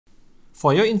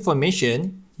For your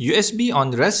information, USB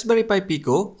on Raspberry Pi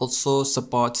Pico also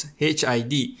supports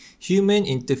HID, Human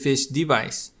Interface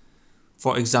Device.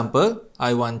 For example,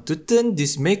 I want to turn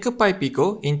this Maker Pi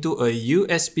Pico into a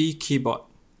USB keyboard.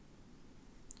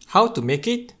 How to make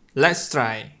it? Let's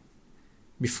try.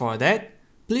 Before that,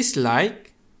 please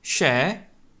like, share,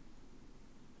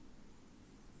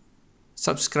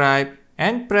 subscribe,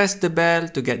 and press the bell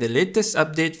to get the latest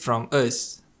update from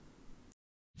us.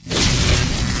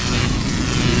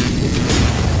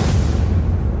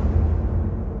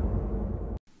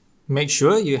 Make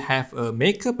sure you have a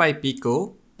Maker Pi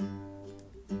Pico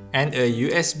and a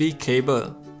USB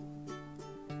cable.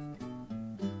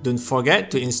 Don't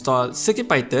forget to install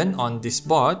CircuitPython on this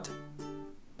board.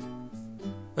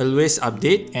 Always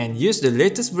update and use the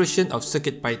latest version of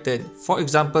CircuitPython. For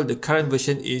example, the current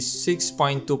version is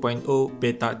 6.2.0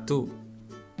 Beta 2.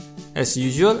 As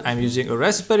usual, I'm using a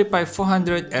Raspberry Pi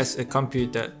 400 as a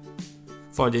computer.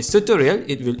 For this tutorial,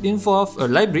 it will involve a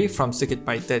library from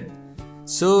CircuitPython.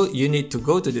 So you need to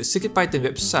go to the CircuitPython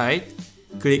website,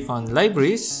 click on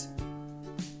Libraries,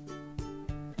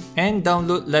 and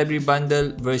download Library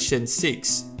Bundle version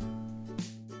 6.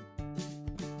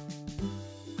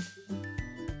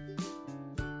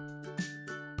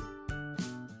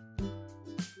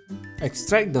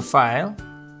 Extract the file.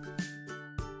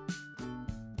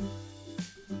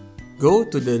 Go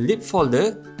to the lib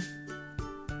folder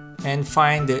and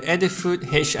find the Adafruit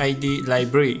HID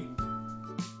library.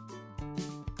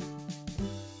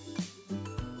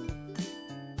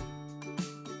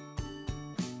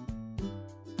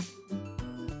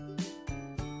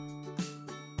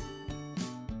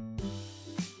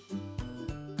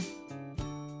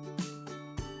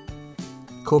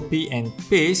 Copy and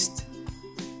paste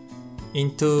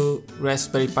into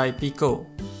Raspberry Pi Pico,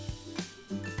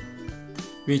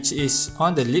 which is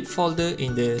on the lib folder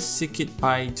in the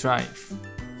CircuitPy drive.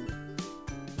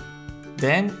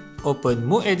 Then open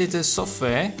MoEditor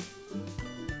software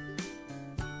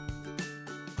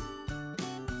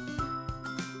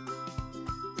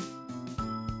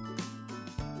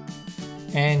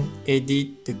and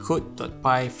edit the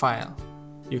code.py file.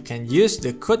 You can use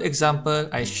the code example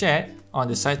I shared on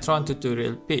the Citron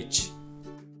tutorial page.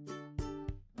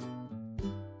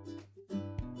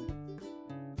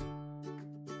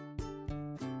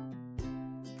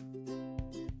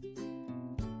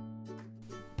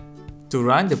 To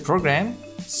run the program,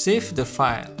 save the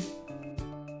file.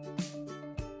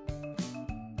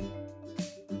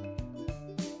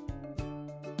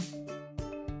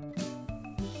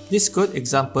 This code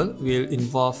example will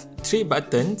involve 3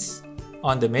 buttons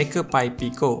on the Maker Pi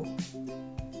Pico.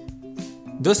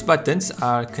 Those buttons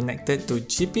are connected to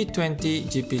GP20,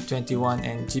 GP21,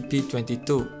 and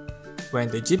GP22. When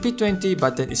the GP20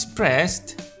 button is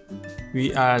pressed,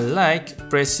 we are like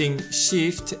pressing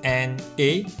Shift and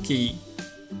A key.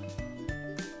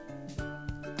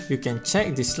 You can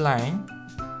check this line.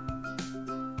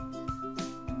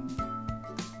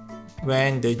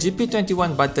 When the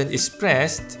GP21 button is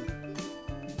pressed,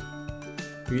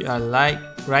 we are like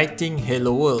writing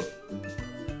Hello World.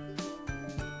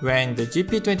 When the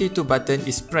GP22 button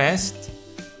is pressed,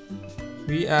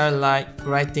 we are like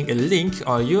writing a link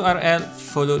or URL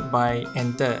followed by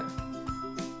Enter.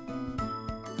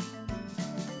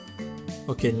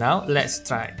 Okay, now let's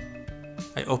try.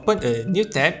 I open a new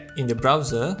tab in the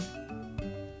browser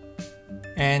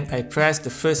and I press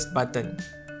the first button.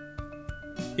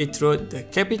 It wrote the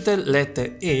capital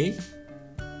letter A.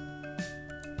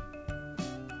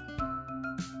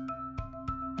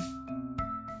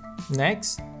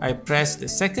 Next, I press the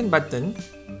second button.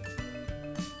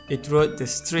 It wrote the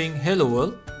string Hello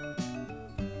World.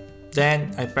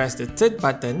 Then I press the third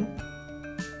button.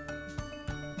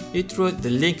 It wrote the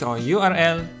link or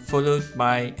URL followed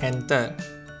by Enter.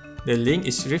 The link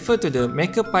is referred to the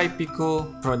Maker Pi Pico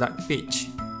product page.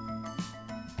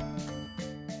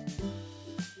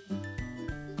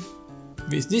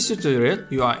 With this tutorial,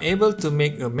 you are able to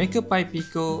make a Maker Pi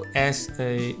Pico as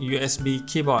a USB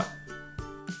keyboard.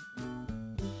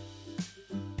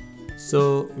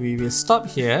 So we will stop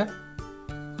here.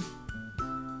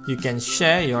 You can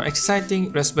share your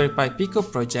exciting Raspberry Pi Pico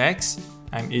projects.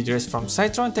 I'm Idris from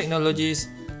Citron Technologies.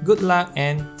 Good luck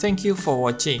and thank you for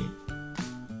watching.